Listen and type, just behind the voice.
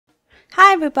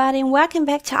Hi everybody and welcome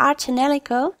back to our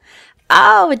Tonelico.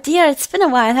 Oh dear, it's been a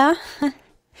while, huh?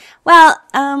 Well,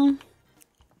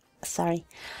 sorry.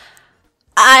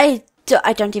 I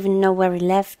don't even know where we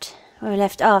left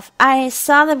off. I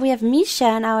saw that we have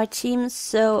Misha in our team,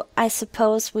 so I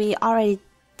suppose we already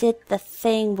did the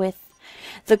thing with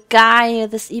the guy,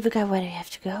 this evil guy. Where do we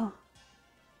have to go?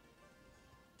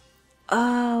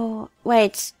 Oh,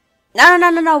 wait. No,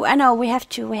 I know, we have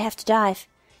to dive.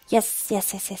 Yes,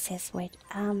 wait,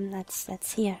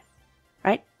 that's here,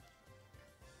 right?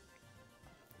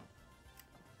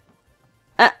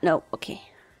 No, okay.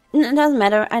 It doesn't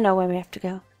matter, I know where we have to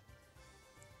go.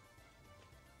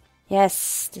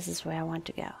 Yes, this is where I want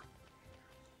to go.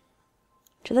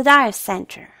 To the dive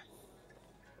center.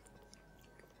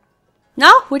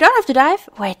 No, we don't have to dive.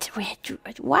 Wait,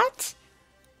 what?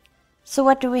 So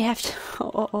what do we have to...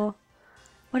 Oh.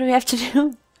 What do we have to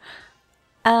do?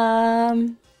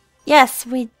 Yes,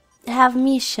 we have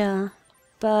Misha,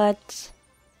 but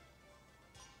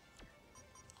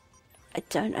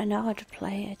I know how to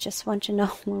play. I just want to know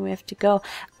where we have to go.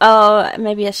 Oh,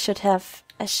 maybe I should have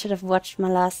watched my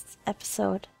last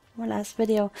episode, my last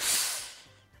video.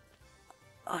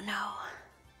 Oh no.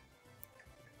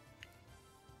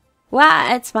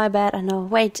 Well, it's my bad, I know.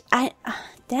 Wait,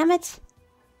 damn it.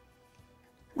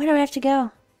 Where do we have to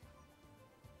go?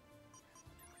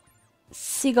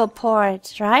 Seagull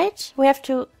Port, right? We have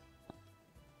to...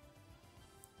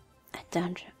 I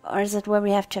don't... Or is it where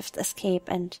we have to escape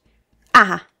and...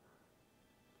 Aha!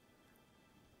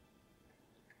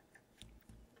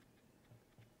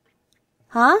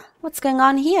 Huh? What's going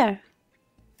on here?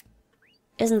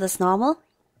 Isn't this normal?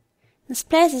 This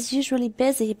place is usually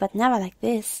busy, but never like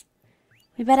this.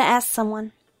 We better ask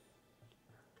someone.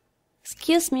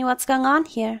 Excuse me, what's going on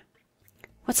here?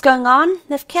 What's going on?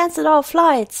 They've cancelled all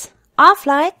flights. All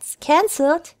flights?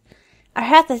 Cancelled? I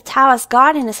heard that the tower's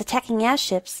guardian is attacking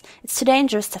airships. It's too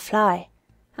dangerous to fly.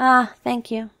 Ah, thank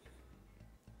you.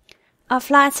 Our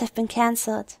flights have been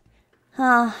cancelled.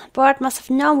 Bart must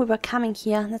have known we were coming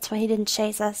here. That's why he didn't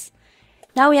chase us.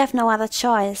 Now we have no other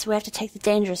choice. We have to take the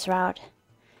dangerous route.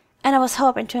 And I was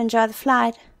hoping to enjoy the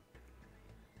flight.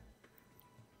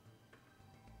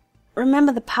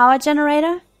 Remember the power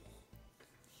generator?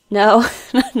 No,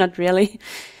 not really.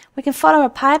 We can follow a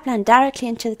pipeline directly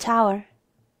into the tower.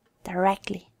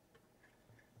 Directly.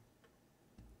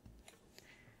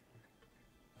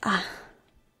 I'll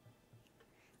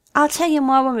tell you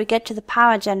more when we get to the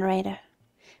power generator.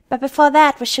 But before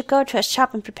that, we should go to a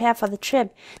shop and prepare for the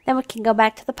trip. Then we can go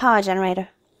back to the power generator.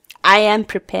 I am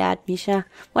prepared, Misha.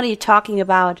 What are you talking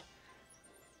about?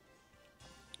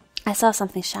 I saw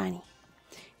something shiny.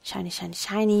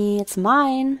 Shiny. It's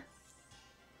mine.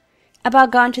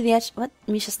 About going to the edge... What?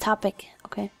 Misha's topic.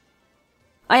 Okay.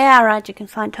 Oh yeah, right, you can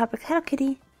find topic. Hello,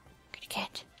 kitty. Kitty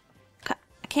cat. I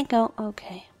can't go.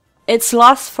 Okay. It's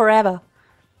lost forever.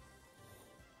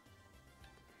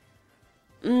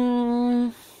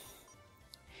 Oh,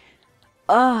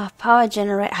 power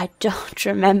generator. I don't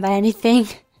remember anything.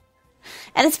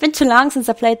 And it's been too long since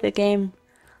I played the game.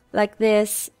 Like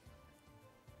this.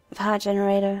 Power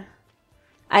generator.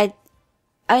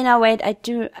 Oh no, wait,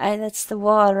 that's the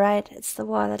wall, right? It's the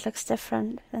wall that looks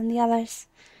different than the others.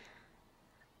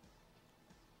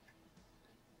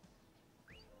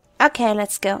 Okay,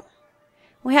 let's go.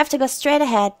 We have to go straight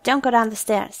ahead. Don't go down the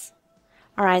stairs.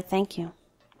 Alright, thank you.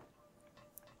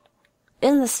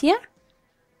 Isn't this here?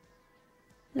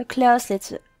 Look closely,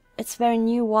 it's a very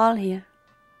new wall here.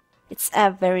 It's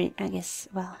a very, I guess,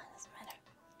 well, it doesn't matter.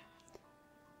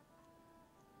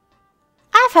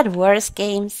 I've had worse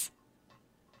games.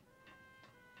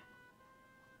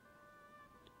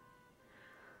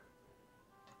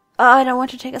 Oh, I don't want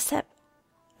to take a step.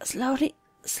 Slowly.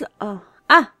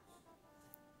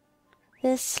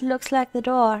 This looks like the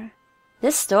door.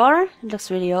 This door? It looks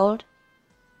really old.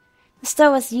 This door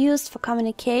was used for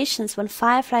communications when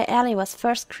Firefly Alley was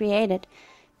first created,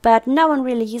 but no one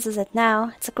really uses it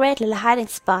now. It's a great little hiding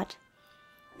spot.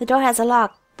 The door has a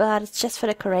lock, but it's just for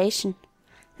decoration.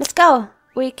 Let's go.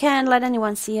 We can't let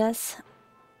anyone see us.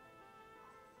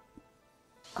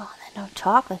 Oh, they don't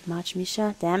talk that much,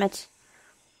 Misha. Damn it.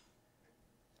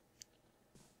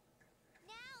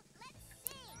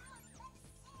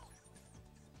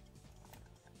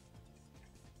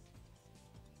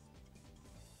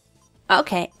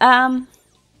 Okay, well,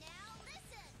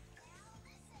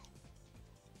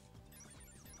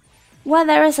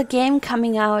 there is a game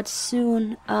coming out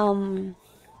soon. I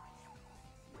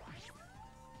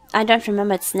don't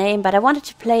remember its name, but I wanted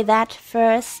to play that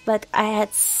first, but I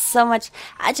had so much...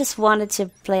 I just wanted to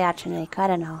play Tonelico, I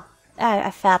don't know.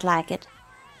 I felt like it.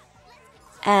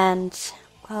 And,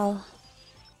 well,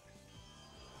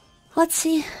 Let's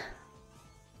see.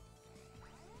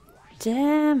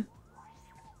 Damn.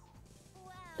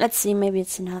 Let's see, maybe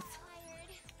it's enough.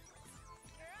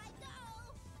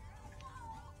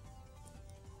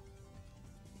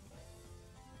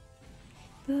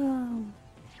 Boom.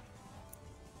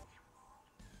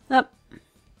 Up.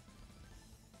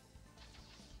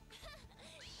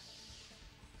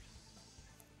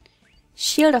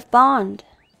 Shield of Bond.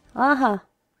 Uh-huh.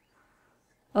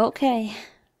 Okay.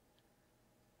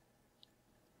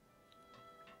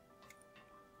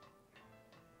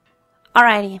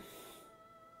 Alrighty.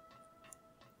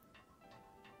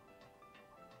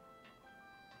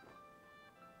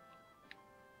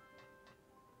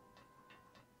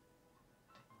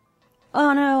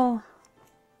 Oh no.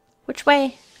 Which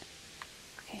way?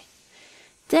 Okay.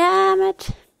 Damn it.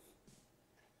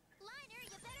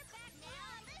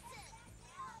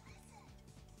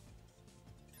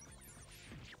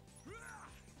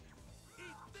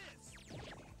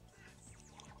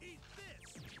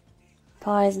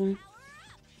 Poison.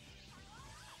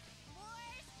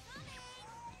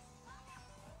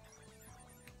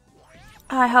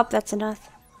 I hope that's enough.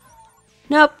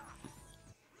 Nope.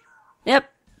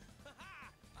 Yep.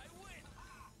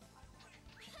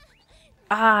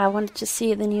 I wanted to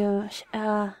see the new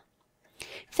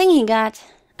thing he got.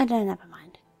 Never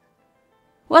mind.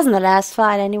 Wasn't the last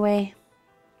fight anyway.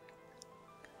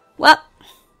 Well.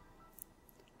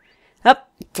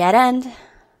 Up. Dead end.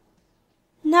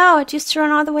 No, it used to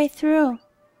run all the way through.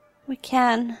 We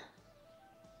can.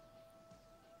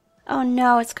 Oh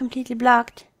no, it's completely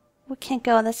blocked. We can't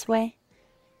go this way.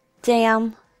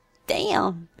 Damn.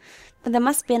 Damn. But there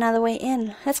must be another way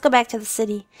in. Let's go back to the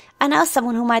city. I know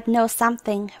someone who might know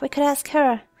something. We could ask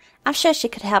her. I'm sure she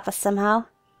could help us somehow.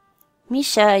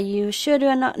 Misha, you sure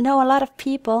do know a lot of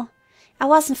people. I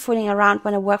wasn't fooling around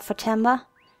when I worked for Timber.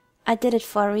 I did it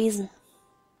for a reason.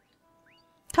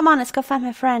 Come on, let's go find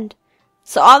my friend.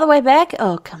 So all the way back?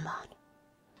 Oh, come on.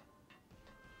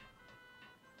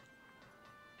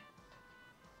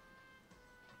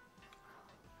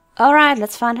 Alright,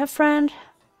 let's find her friend.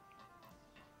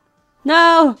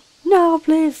 No! No,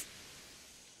 please.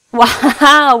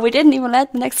 Wow, we didn't even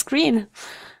let the next screen.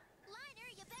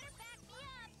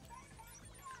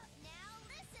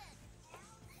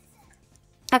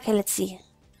 Okay, let's see.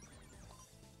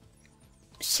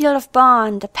 Shield of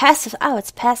Bond, a passive. Oh,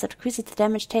 it's passive. Decreases the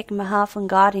damage taken by half when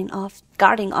guarding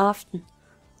often.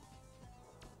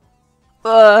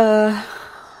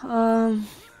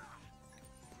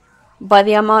 By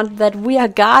the amount that we are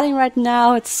guarding right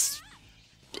now, it's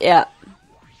yeah,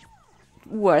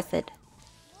 worth it.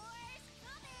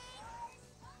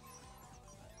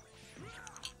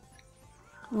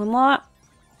 One more,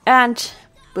 and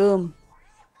boom.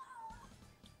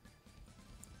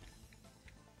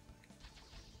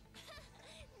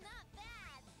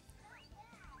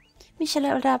 Misha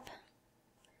leveled up.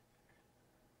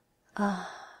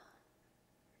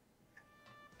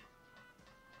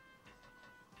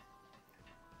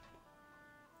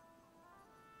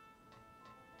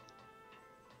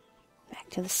 Back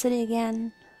to the city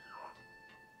again.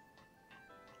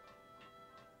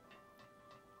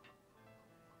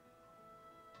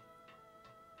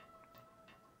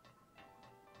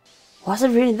 Was it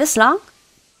really this long?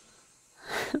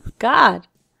 God.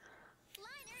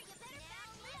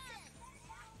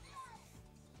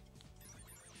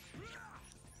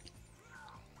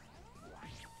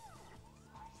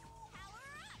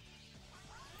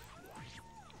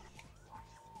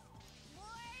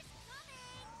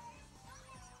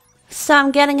 So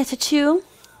I'm getting a tattoo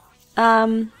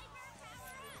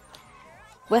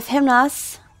with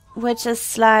Hymnos, which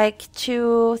is like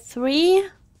two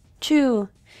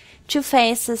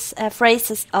phrases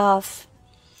of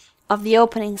the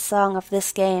opening song of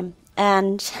this game,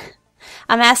 and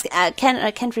I'm asking. I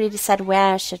can't really decide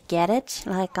where I should get it,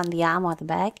 like on the arm or the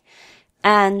back,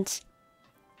 and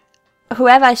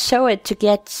whoever I show it to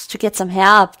get some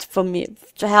help for me,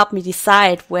 to help me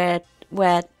decide where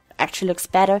it actually looks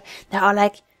better. They're all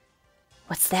like,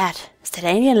 "What's that? Is that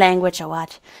alien language or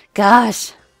what?"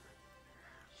 Gosh.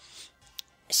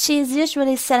 She is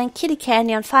usually selling kitty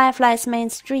candy on Firefly's main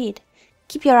street.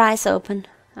 Keep your eyes open.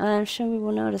 I'm sure we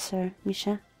will notice her,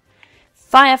 Misha.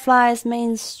 Firefly's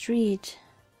main street.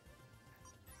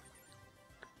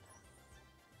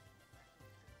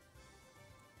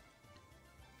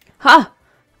 Huh.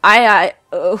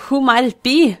 Who might it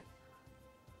be?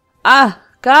 Ah,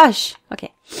 gosh.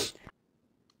 Okay.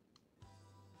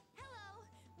 Hello.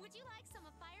 Would you like some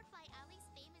of Firefly Alley's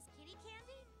famous kitty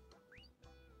candy?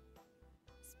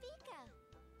 Spica.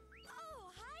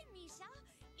 Oh, hi, Misha.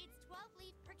 It's 12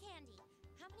 leaf per candy.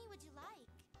 How many would you like?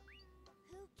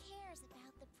 Who cares?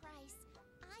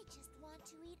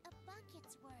 A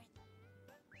bucket's worth.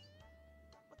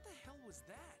 What the hell was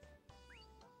that?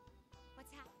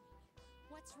 What's happening?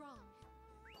 What's wrong?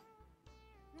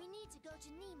 We need to go to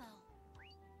Nemo.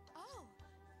 Oh!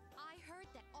 I heard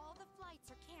that all the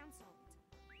flights are canceled.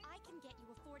 I can get you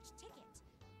a forged ticket,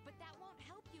 but that won't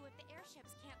help you if the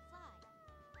airships can't fly.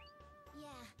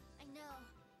 Yeah, I know.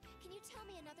 Can you tell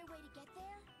me another way to get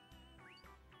there?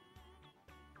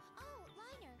 Oh,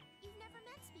 Liner, you've never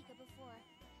met Spica before.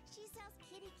 She sells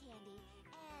kitty candy,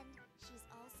 and she's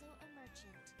also a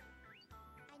merchant.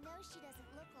 I know she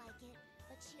doesn't look like it,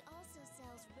 but she also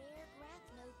sells rare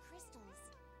graphnode crystals.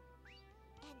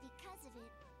 And because of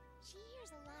it, she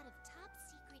hears a lot of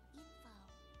top-secret info.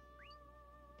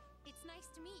 It's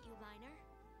nice to meet you, Liner.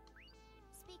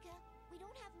 Spica, we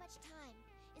don't have much time.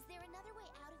 Is there another way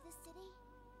out of this city?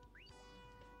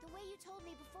 The way you told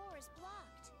me before is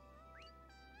blocked.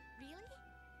 Really?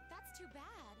 That's too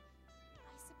bad.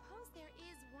 I suppose there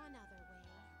is one other way.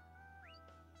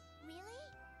 Really?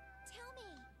 Tell me.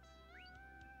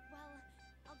 Well,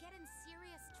 I'll get in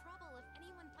serious trouble if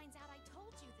anyone finds out I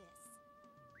told you this.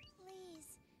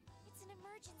 Please, it's an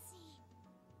emergency.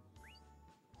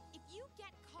 If you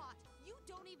get caught, you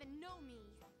don't even know me.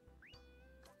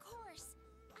 Of course.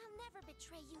 I'll never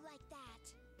betray you like that.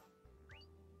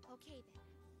 Okay then,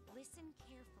 listen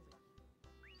carefully.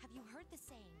 Have you heard the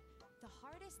saying, the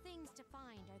hardest things to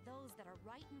find are those that are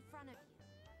right in front of you?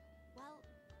 Well,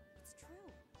 it's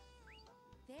true.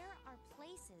 There are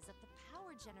places of the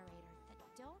power generator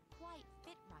that don't quite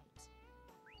fit right.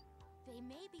 They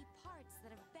may be parts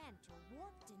that have bent or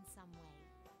warped in some way.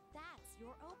 That's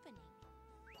your opening.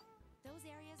 Those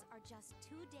areas are just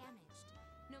too damaged.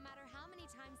 No matter how many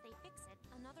times they fix it,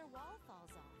 another wall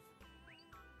falls off.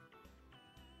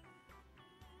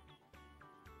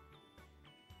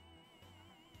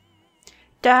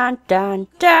 Dun dun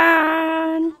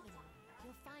dun!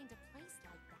 You'll find a place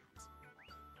like that.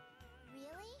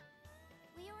 Really?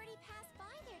 We already passed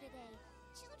by there today.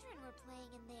 Children were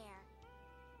playing in there.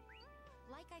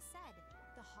 Like I said,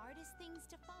 the hardest things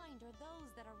to find are those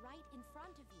that are right in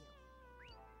front of you.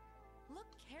 Look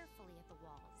carefully at the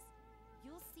walls.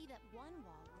 You'll see that one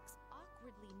wall looks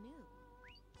awkwardly new.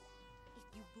 If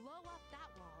you blow up that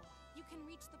wall, you can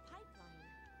reach the pipeline.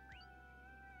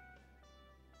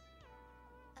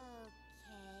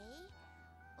 Okay.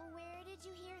 Where did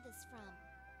you hear this from?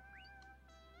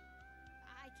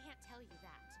 I can't tell you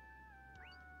that.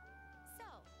 So,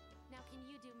 now can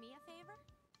you do me a favor?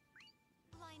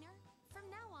 Liner, from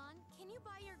now on, can you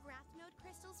buy your graphnode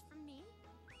crystals from me?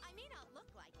 I may not look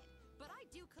like it, but I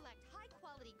do collect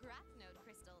high-quality graphnode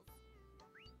crystals.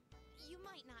 You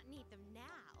might not need them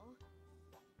now,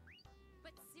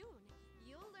 but soon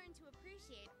you'll learn to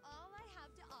appreciate all I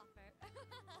have to offer.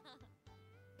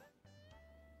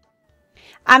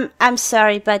 I'm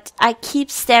sorry, but I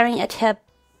keep staring at her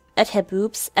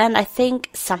boobs, and I think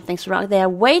something's wrong. They are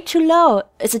way too low.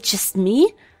 Is it just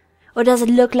me? Or does it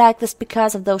look like this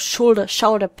because of those shoulder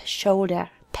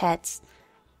pads?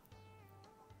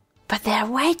 But they're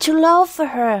way too low for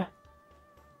her.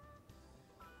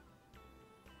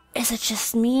 Is it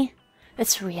just me?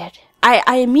 It's weird.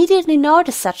 I immediately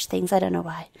notice such things. I don't know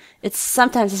why.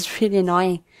 Sometimes it's really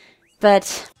annoying.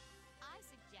 But I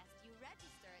suggest you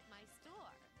register at my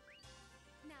store.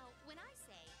 Now, when I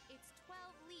say it's 12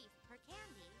 leaf per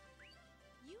candy,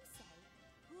 you say,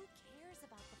 who cares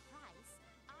about the price?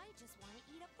 I just want to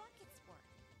eat a bucket's worth.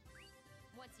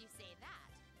 Once you say that,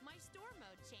 my store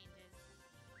mode changes.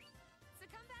 So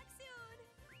come back soon.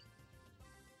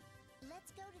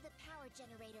 Let's go to the power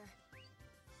generator.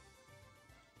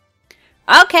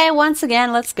 okay, once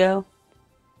again, let's go.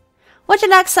 Would you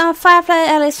like some of Firefly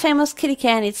Alley's famous kitty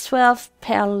candy? It's 12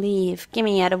 per leaf. Give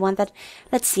me the one that...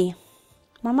 Let's see.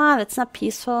 Mama, that's not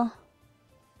peaceful.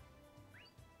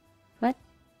 What?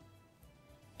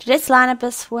 Today's lineup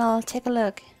is... Well, take a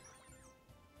look.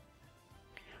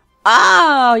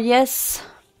 Oh, yes.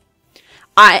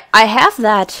 I have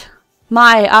that.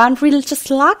 My, aren't really just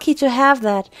lucky to have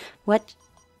that. What?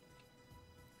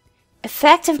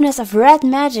 Effectiveness of red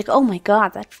magic. Oh my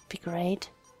god, that would be great.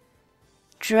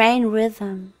 Drain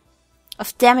rhythm.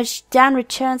 Of damage done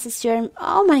returns as your...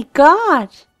 Oh my god!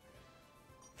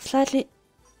 Slightly...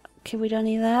 Okay, we don't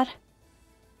need that.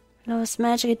 Lowest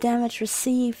magic damage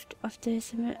received of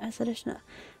this as additional...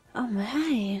 Oh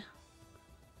my...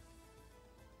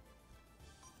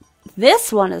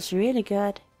 This one is really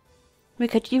good. We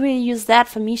could really use that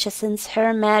for Misha since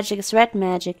her magic is red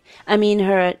magic. I mean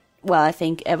her... Well, I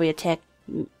think every attack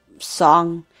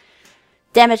song...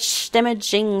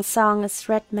 Damaging song is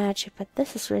red magic, but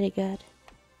this is really good.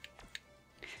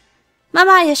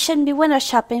 Mama, you shouldn't be window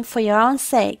shopping for your own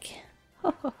sake.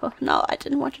 No, I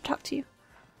didn't want to talk to you.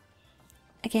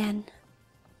 Again.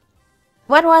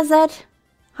 What was that?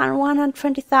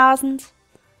 120,000?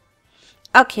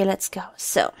 Okay, let's go.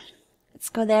 So, let's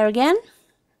go there again.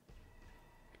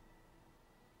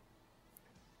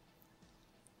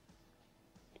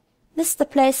 This is the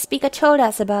place Spica told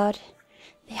us about.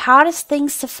 The hardest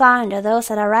things to find are those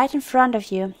that are right in front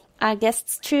of you. I guess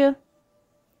it's true.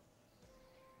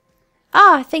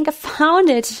 Oh, I think I found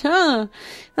it. Huh.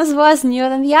 This was newer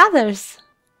than the others.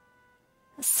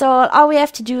 So all we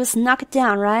have to do is knock it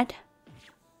down, right?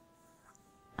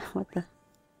 What the?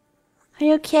 Are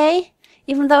you okay?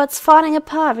 Even though it's falling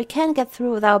apart, we can't get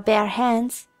through with our bare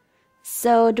hands.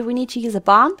 So do we need to use a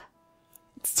bomb?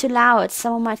 It's too loud,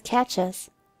 someone might catch us.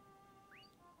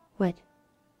 Wait.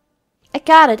 I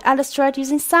got it. I'll destroy it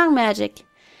using song magic.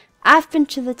 I've been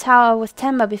to the tower with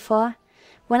Temba before.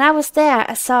 When I was there,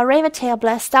 I saw a Raven-tail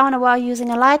blast down a wall using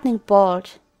a lightning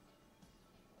bolt.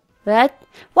 What?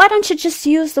 Why don't you just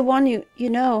use the one you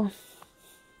know?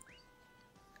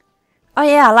 Oh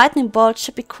yeah, a lightning bolt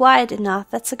should be quiet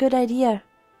enough. That's a good idea.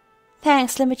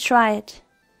 Thanks, let me try it.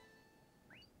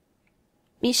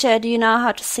 Misha, do you know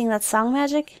how to sing that song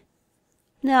magic?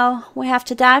 No, we have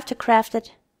to dive to craft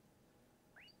it.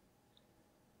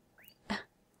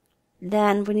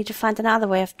 Then we need to find another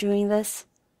way of doing this.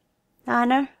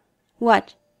 Liner?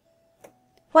 What?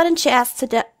 Why didn't you ask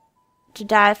to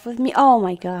dive with me? Oh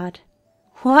my god.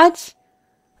 What?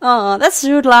 Oh, that's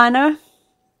rude, Liner.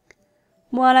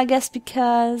 Well, I guess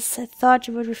because I thought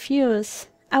you would refuse.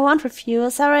 I won't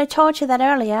refuse. I already told you that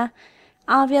earlier.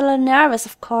 I'll be a little nervous,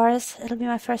 of course. It'll be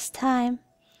my first time.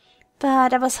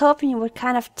 But I was hoping you would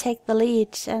kind of take the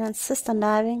lead and insist on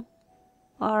diving.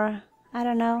 Or, I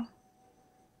don't know.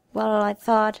 Well, I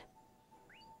thought.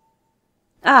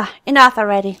 Ah, enough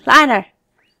already. Liner!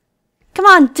 Come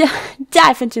on,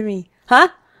 dive into me, huh?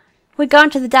 We're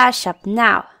going to the dive shop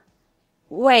now.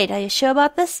 Wait, are you sure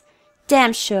about this?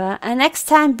 Damn sure, and next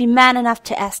time be man enough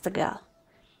to ask the girl.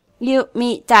 You,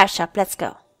 me, dive shop, let's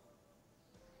go.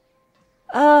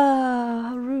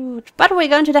 Oh, rude. But we're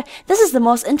going to dive. This is the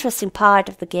most interesting part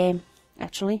of the game,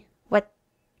 actually. What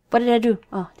did I do?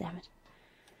 Oh, damn it.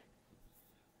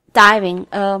 Diving,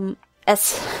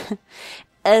 as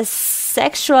as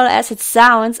sexual as it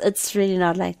sounds, it's really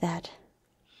not like that.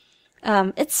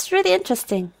 It's really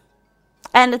interesting.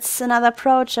 And it's another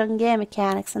approach on game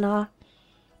mechanics and all.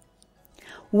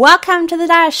 Welcome to the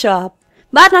dive shop.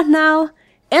 But not now.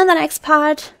 In the next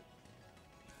part,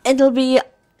 it'll be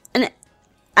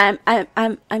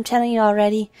I'm telling you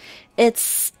already,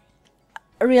 it's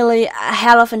really a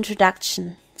hell of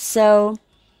introduction. So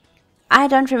I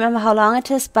don't remember how long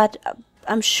it is, but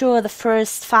I'm sure the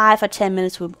first 5 or 10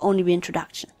 minutes will only be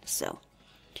introduction. So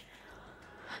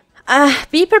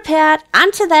be prepared.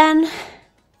 Until then,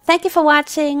 thank you for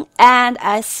watching, and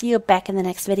I'll see you back in the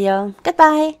next video.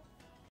 Goodbye.